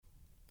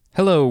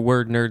Hello,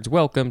 word nerds.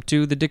 Welcome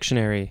to the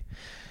dictionary.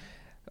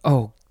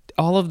 Oh,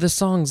 all of the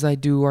songs I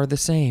do are the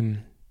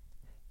same.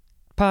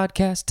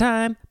 Podcast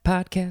time,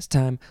 podcast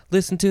time.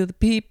 Listen to the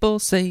people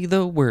say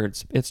the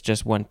words. It's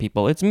just one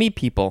people. It's me,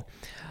 people.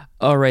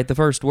 All right, the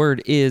first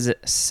word is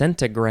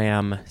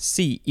centigram.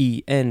 C-E-N-T-I-G-R-A-M.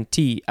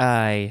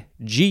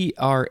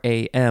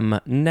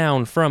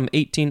 Noun from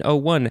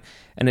 1801.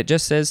 And it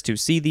just says to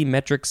see the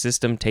metric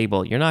system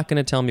table. You're not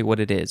going to tell me what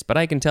it is, but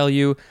I can tell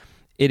you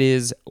it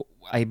is,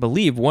 I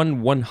believe,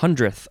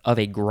 1/100th of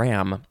a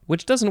gram,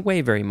 which doesn't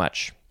weigh very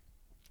much.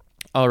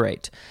 All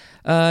right.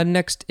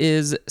 Next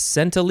is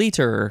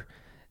centiliter.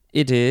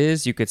 It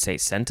is, you could say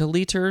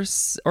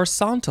centiliter or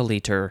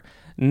centiliter.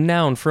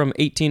 Noun from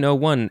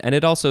 1801, and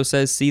it also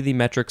says see the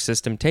metric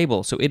system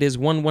table. So it is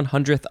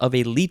 1/100th of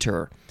a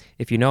liter,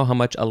 if you know how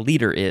much a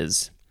liter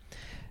is.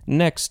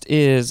 Next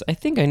is, I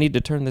think I need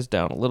to turn this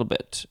down a little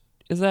bit.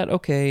 Is that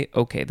okay?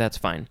 Okay, that's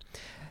fine.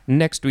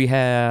 Next we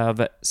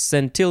have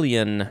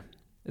centillion.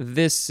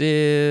 This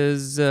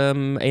is a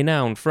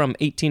noun from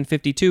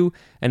 1852,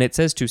 and it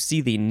says to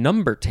see the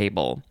number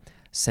table.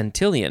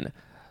 Centillion.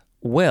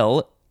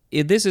 Well,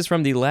 this is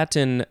from the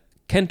Latin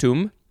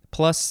centum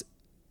plus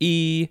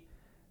e,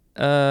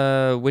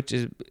 which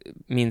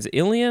means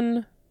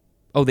illion.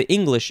 Oh, the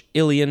English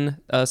illion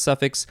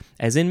suffix,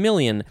 as in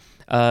million.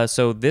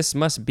 So this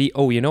must be,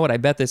 oh, you know what? I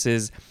bet this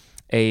is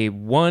a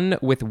 1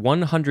 with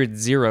 100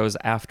 zeros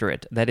after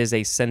it. That is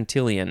a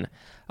centillion.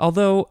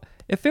 Although,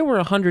 if it were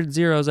 100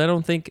 zeros, I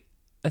think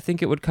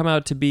it would come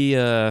out to be,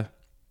 it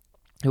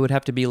would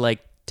have to be like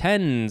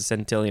 10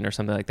 centillion or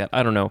something like that.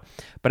 I don't know.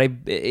 But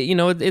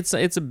it's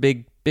a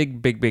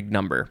big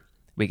number.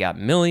 We got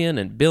million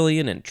and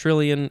billion and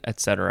trillion,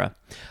 etc.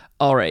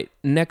 All right,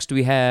 next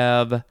we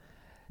have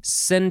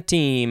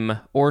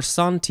centime or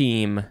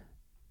centime.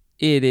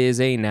 It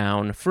is a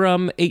noun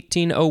from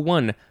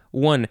 1801.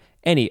 1.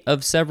 Any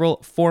of several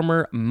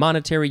former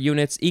monetary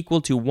units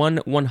equal to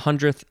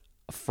 1/100th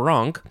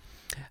franc,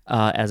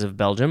 as of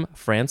Belgium,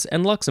 France,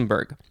 and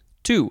Luxembourg.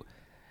 2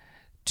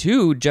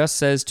 just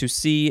says to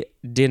see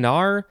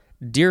dinar,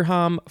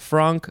 dirham,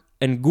 franc,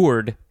 and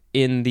gourd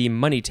in the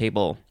money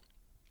table.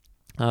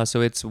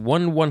 So it's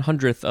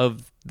 1/100th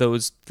of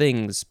those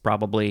things,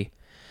 probably.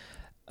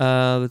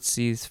 Let's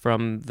see, it's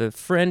from the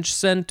French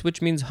cent,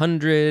 which means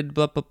 100,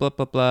 blah, blah, blah,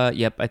 blah, blah.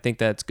 Yep, I think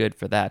that's good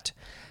for that.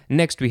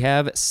 Next, we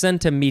have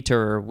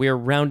centimeter. We're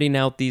rounding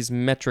out these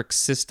metric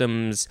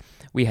systems.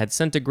 We had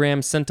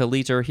centigram,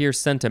 centiliter, here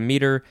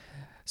centimeter,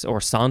 or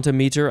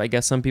centimeter, I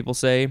guess some people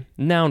say.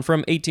 Noun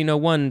from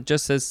 1801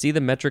 just says see the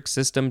metric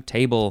system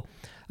table.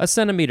 A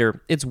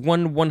centimeter, it's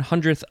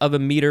 1/100th of a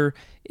meter.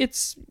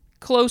 It's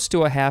close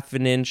to a half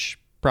an inch,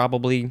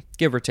 probably,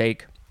 give or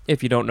take,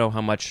 if you don't know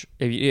how much,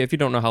 if you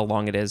don't know how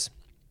long it is.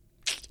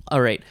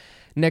 All right,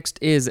 next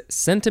is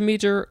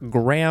centimeter,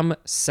 gram,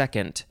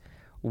 second.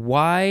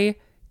 Y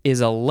is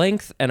a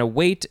length and a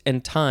weight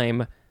and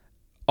time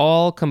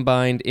all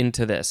combined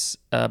into this.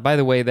 By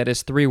the way, that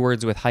is 3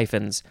 words with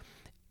hyphens.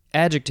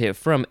 Adjective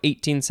from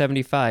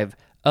 1875,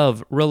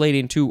 of,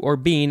 relating to, or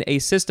being a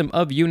system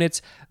of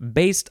units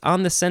based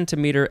on the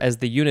centimeter as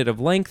the unit of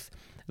length,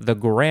 the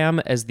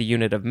gram as the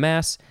unit of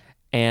mass,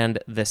 and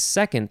the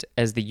second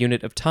as the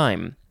unit of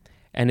time.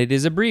 And it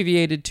is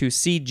abbreviated to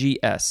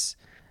CGS.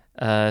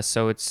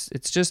 So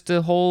it's just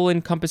a whole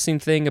encompassing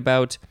thing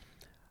about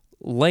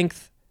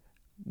length,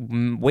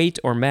 weight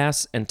or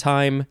mass, and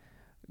time,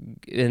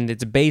 and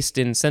it's based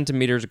in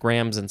centimeters,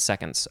 grams, and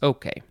seconds.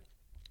 Okay.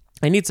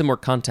 I need some more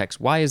context.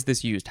 Why is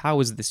this used? How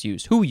is this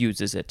used? Who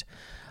uses it?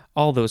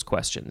 All those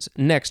questions.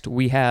 Next,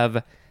 we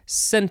have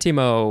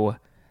centimo.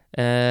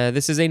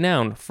 This is a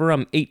noun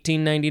from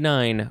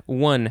 1899.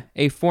 1.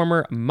 A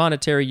former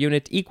monetary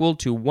unit equal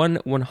to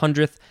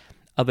 1/100th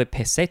of a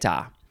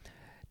peseta.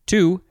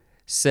 2.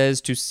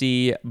 Says to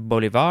see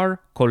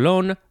bolivar,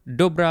 colon,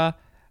 dobra,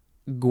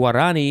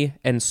 guarani,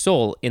 and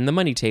sol in the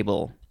money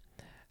table.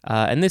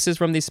 And this is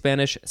from the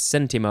Spanish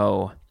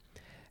centimo.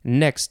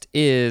 Next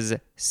is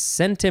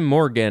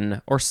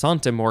centimorgan or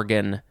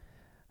centimorgan.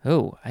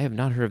 Oh, I have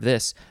not heard of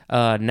this.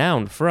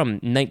 Noun from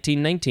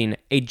 1919.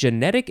 A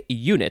genetic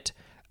unit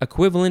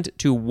equivalent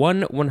to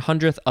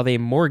 1/100th of a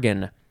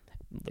morgan.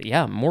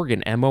 Yeah,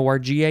 morgan,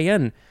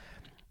 M-O-R-G-A-N.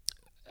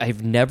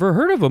 I've never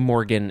heard of a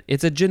morgan.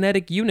 It's a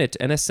genetic unit,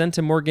 and a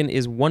centimorgan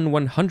is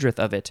 1/100th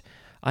of it.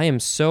 I am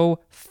so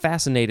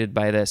fascinated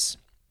by this.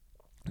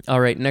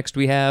 All right, next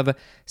we have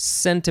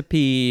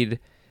centipede.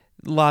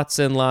 Lots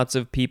and lots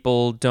of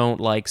people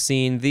don't like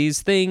seeing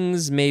these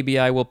things. Maybe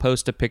I will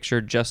post a picture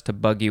just to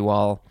bug you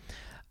all.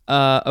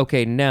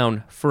 Okay,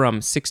 noun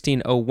from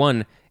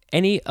 1601.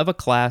 Any of a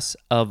class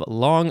of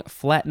long,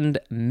 flattened,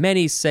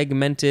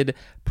 many-segmented,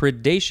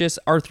 predaceous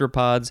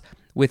arthropods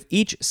with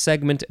each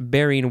segment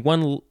bearing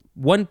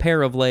one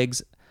pair of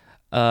legs,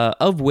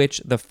 of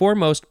which the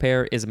foremost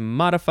pair is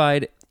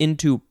modified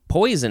into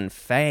poison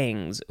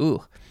fangs.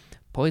 Ooh,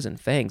 poison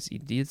fangs.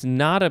 It's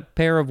not a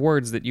pair of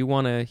words that you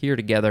want to hear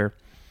together.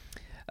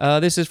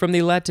 This is from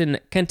the Latin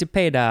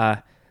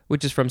centipeda,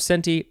 which is from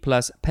centi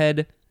plus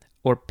ped,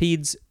 or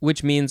peds,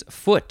 which means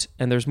foot,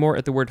 and there's more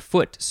at the word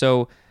foot.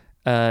 So,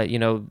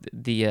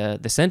 the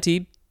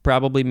centi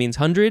probably means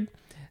 100.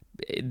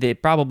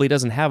 It probably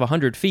doesn't have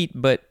 100 feet,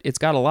 but it's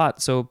got a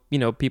lot. So,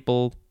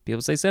 people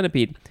say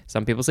centipede.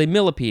 Some people say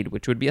millipede,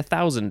 which would be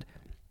 1,000.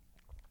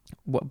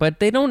 But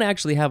they don't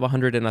actually have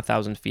 100 and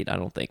 1,000 feet, I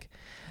don't think.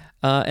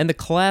 And the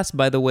class,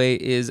 by the way,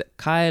 is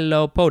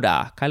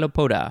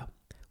Chilopoda.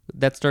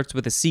 That starts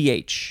with a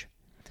CH.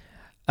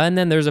 And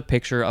then there's a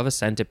picture of a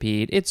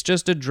centipede. It's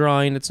just a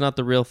drawing. It's not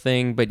the real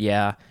thing, but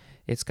yeah,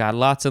 it's got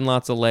lots and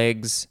lots of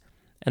legs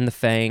and the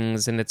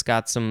fangs, and it's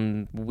got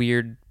some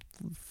weird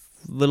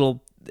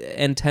little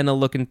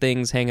antenna-looking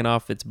things hanging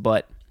off its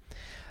butt.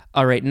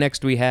 All right,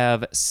 next we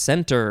have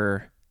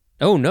center.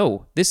 Oh,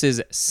 no, this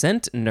is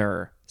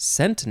centner.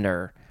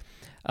 Centner.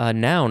 A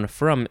noun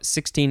from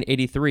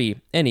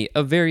 1683. Any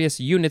of various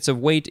units of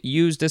weight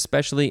used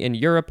especially in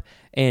Europe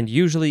and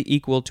usually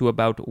equal to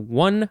about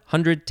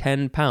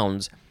 110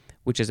 pounds,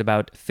 which is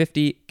about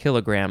 50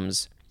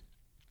 kilograms.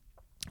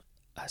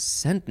 A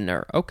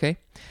centner. Okay.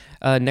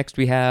 Next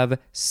we have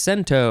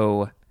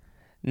cento.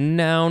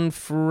 Noun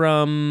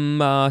from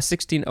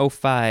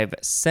 1605.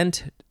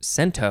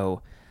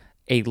 Cento.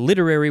 A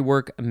literary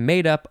work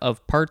made up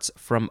of parts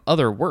from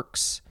other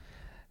works.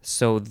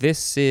 So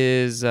this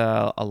is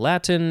a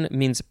Latin,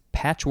 means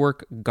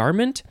patchwork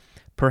garment,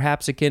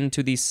 perhaps akin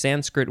to the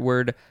Sanskrit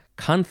word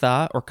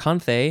kantha or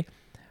kanthe,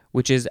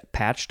 which is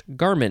patched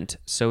garment.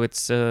 So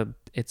it's a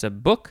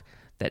book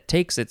that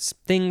takes its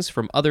things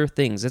from other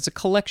things. It's a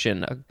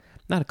collection,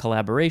 not a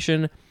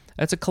collaboration.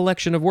 It's a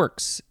collection of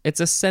works. It's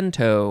a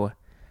cento.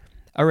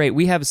 All right,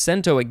 we have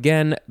cento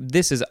again.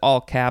 This is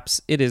all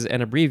caps. It is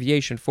an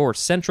abbreviation for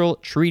Central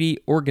Treaty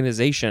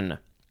Organization.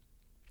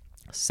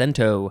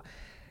 Cento.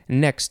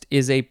 Next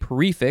is a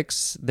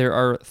prefix. There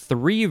are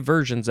 3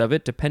 versions of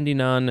it, depending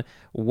on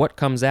what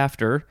comes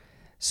after.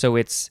 So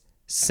it's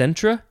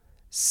centra,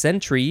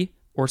 centri,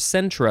 or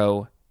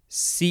centro,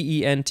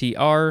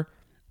 CENTR,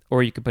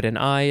 or you could put an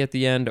I at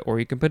the end, or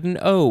you can put an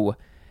O.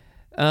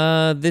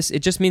 It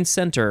just means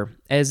center,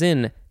 as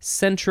in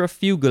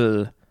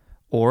centrifugal,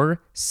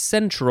 or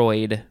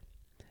centroid.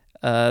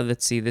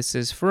 Let's see, this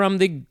is from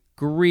the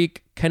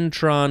Greek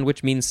kentron,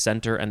 which means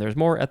center, and there's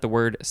more at the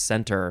word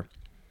center.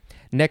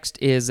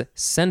 Next is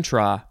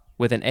centra,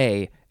 with an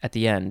A at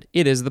the end.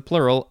 It is the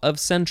plural of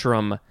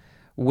centrum,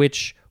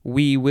 which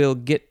we will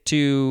get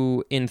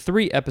to in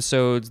 3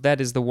 episodes. That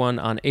is the one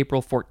on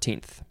April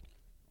 14th.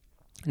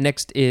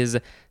 Next is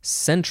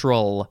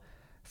central,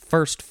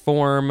 first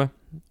form.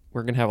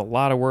 We're going to have a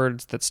lot of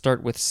words that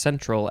start with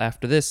central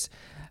after this,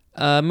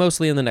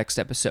 mostly in the next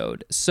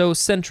episode. So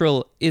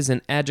central is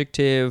an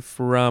adjective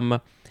from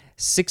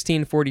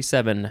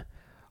 1647.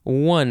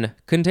 1.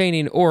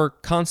 Containing or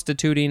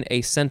constituting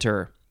a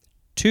center.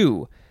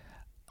 2.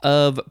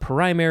 Of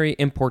primary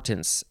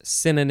importance.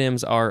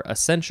 Synonyms are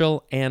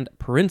essential and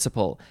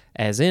principal,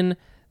 as in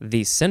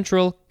the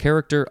central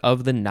character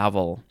of the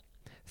novel.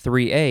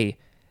 3a.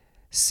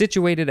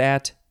 Situated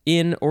at,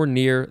 in, or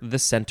near the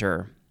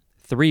center.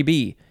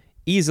 3b.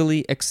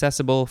 Easily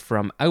accessible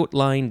from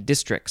outlying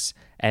districts,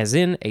 as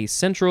in a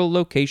central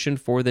location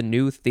for the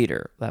new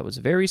theater. That was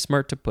very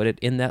smart to put it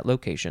in that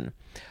location.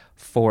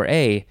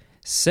 4a.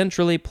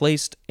 Centrally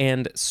placed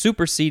and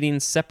superseding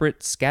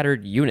separate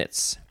scattered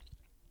units,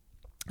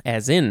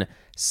 as in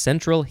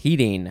central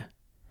heating.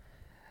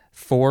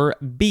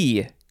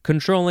 4b.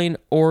 Controlling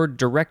or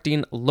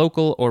directing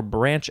local or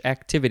branch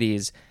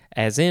activities,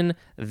 as in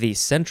the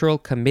Central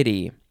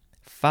Committee.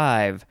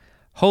 5.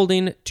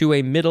 Holding to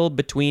a middle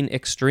between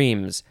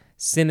extremes.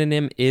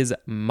 Synonym is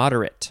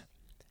moderate.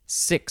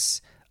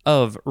 6.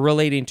 Of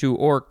relating to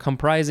or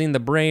comprising the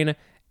brain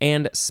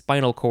and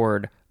spinal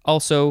cord.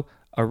 Also,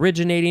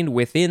 originating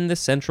within the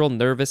central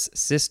nervous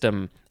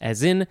system,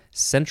 as in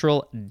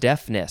central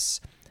deafness.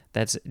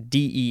 That's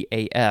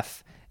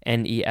DEAFNESS,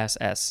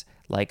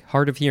 like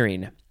hard of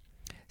hearing.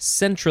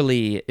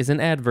 Centrally is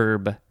an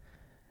adverb.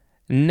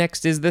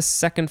 Next is the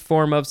second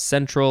form of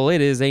central.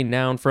 It is a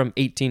noun from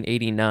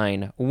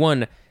 1889.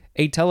 1.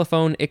 A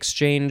telephone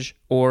exchange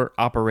or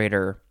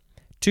operator.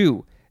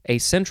 2. A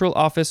central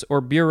office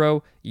or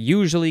bureau,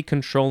 usually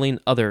controlling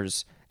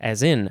others,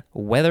 as in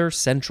Weather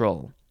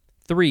Central.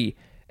 3.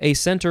 A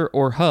center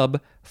or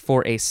hub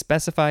for a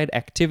specified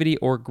activity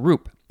or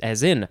group,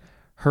 as in,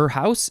 her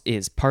house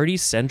is Party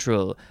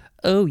Central.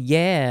 Oh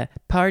yeah,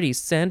 Party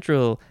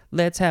Central.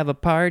 Let's have a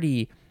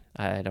party.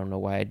 I don't know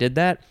why I did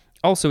that.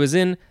 Also as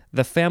in,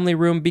 the family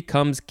room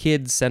becomes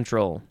Kids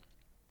Central.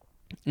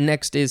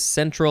 Next is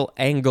central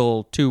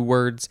angle, 2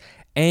 words.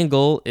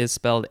 Angle is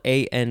spelled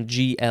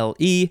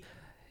A-N-G-L-E.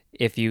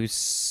 If you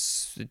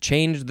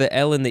change the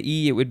L and the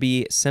E, it would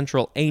be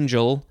central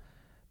angel,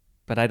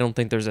 but I don't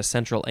think there's a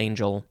central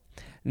angel.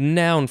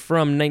 Noun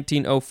from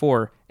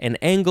 1904, an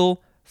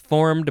angle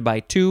formed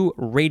by 2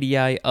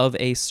 radii of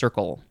a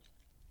circle.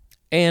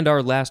 And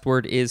our last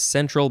word is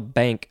central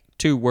bank,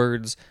 2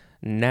 words.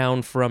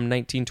 Noun from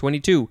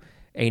 1922,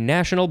 a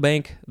national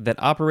bank that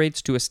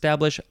operates to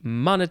establish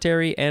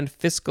monetary and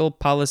fiscal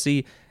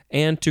policy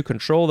and to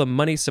control the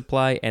money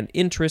supply and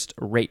interest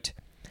rate.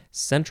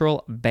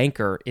 Central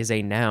banker is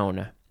a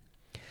noun.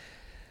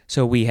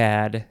 So we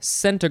had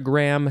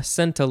centigram,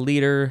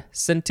 centiliter,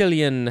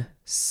 centillion,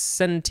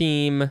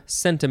 centime,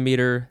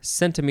 centimeter,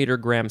 centimeter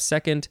gram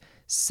second,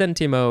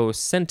 centimo,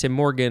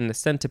 centimorgan,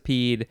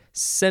 centipede,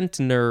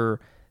 centener,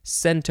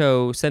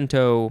 cento,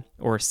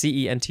 or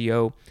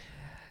cento,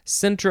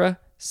 centra,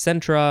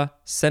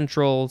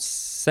 centra,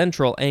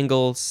 central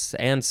angles,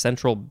 and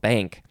central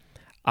bank.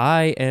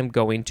 I am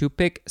going to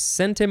pick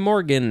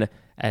centimorgan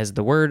as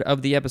the word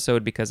of the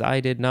episode because I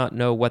did not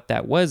know what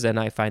that was, and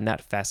I find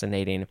that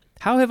fascinating.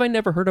 How have I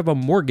never heard of a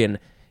Morgan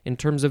in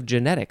terms of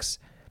genetics?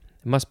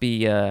 It must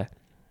be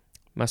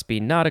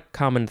not a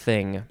common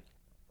thing.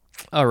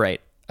 All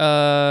right.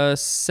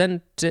 Centimorgan.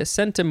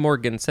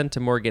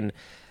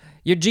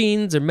 Your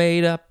genes are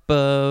made up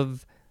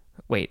of...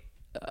 Wait,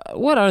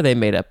 what are they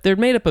made up? They're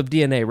made up of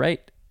DNA,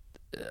 right?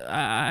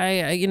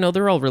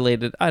 They're all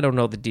related. I don't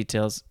know the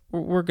details.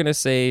 We're gonna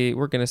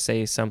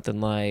say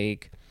something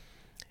like...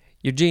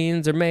 Your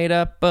genes are made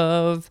up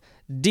of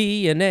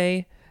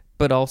DNA,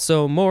 but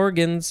also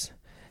Morgans,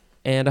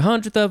 and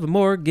 100th of a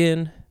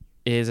Morgan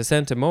is a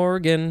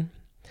centimorgan.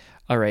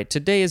 All right,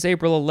 today is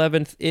April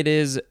 11th. It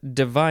is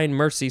Divine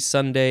Mercy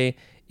Sunday.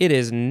 It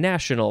is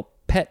National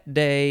Pet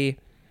Day.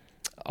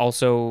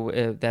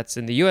 Also, that's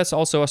in the U.S.,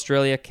 also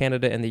Australia,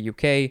 Canada, and the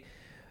U.K.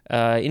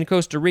 In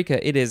Costa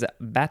Rica, it is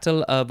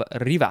Battle of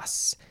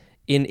Rivas.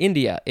 In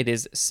India, it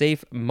is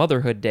Safe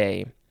Motherhood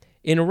Day.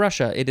 In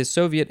Russia, it is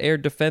Soviet Air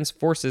Defense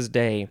Forces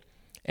Day.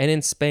 And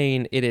in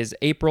Spain, it is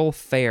April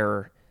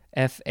Fair,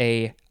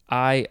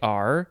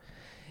 F-A-I-R.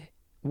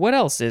 What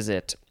else is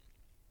it?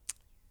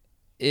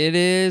 It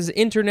is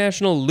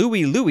International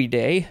Louie Louie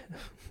Day.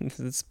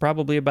 It's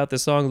probably about the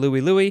song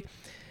Louie Louie,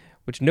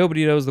 which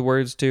nobody knows the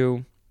words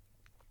to.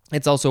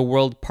 It's also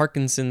World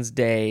Parkinson's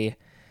Day,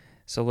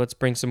 so let's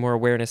bring some more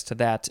awareness to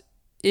that.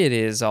 It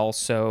is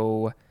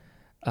also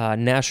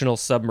National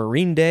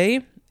Submarine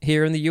Day.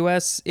 Here in the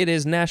U.S., it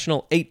is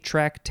National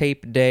 8-Track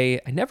Tape Day.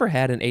 I never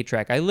had an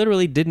 8-track. I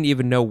literally didn't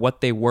even know what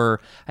they were.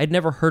 I'd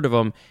never heard of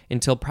them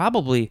until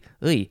probably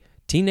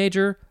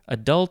teenager,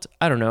 adult,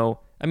 I don't know.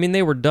 I mean,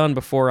 they were done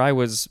before I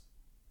was,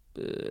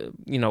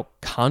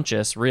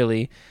 conscious,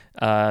 really.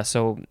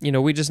 So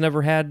we just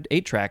never had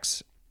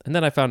 8-tracks. And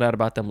then I found out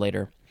about them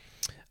later.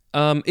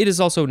 It is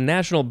also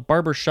National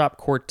Barbershop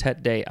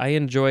Quartet Day. I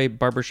enjoy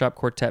barbershop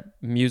quartet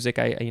music.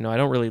 I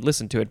don't really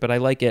listen to it, but I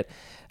like it.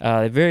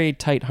 Very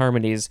tight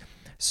harmonies.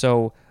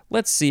 So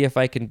let's see if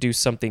I can do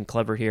something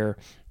clever here.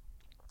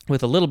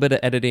 With a little bit of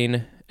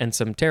editing and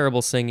some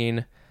terrible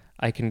singing,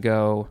 I can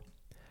go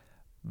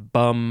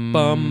bum,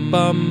 bum,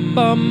 bum,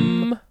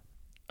 bum.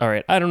 All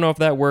right, I don't know if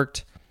that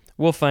worked.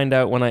 We'll find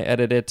out when I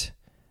edit it.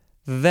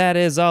 That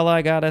is all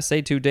I gotta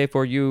say today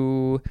for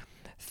you.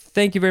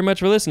 Thank you very much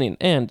for listening,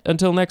 and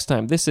until next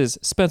time, this is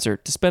Spencer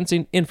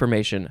dispensing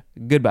information.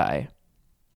 Goodbye.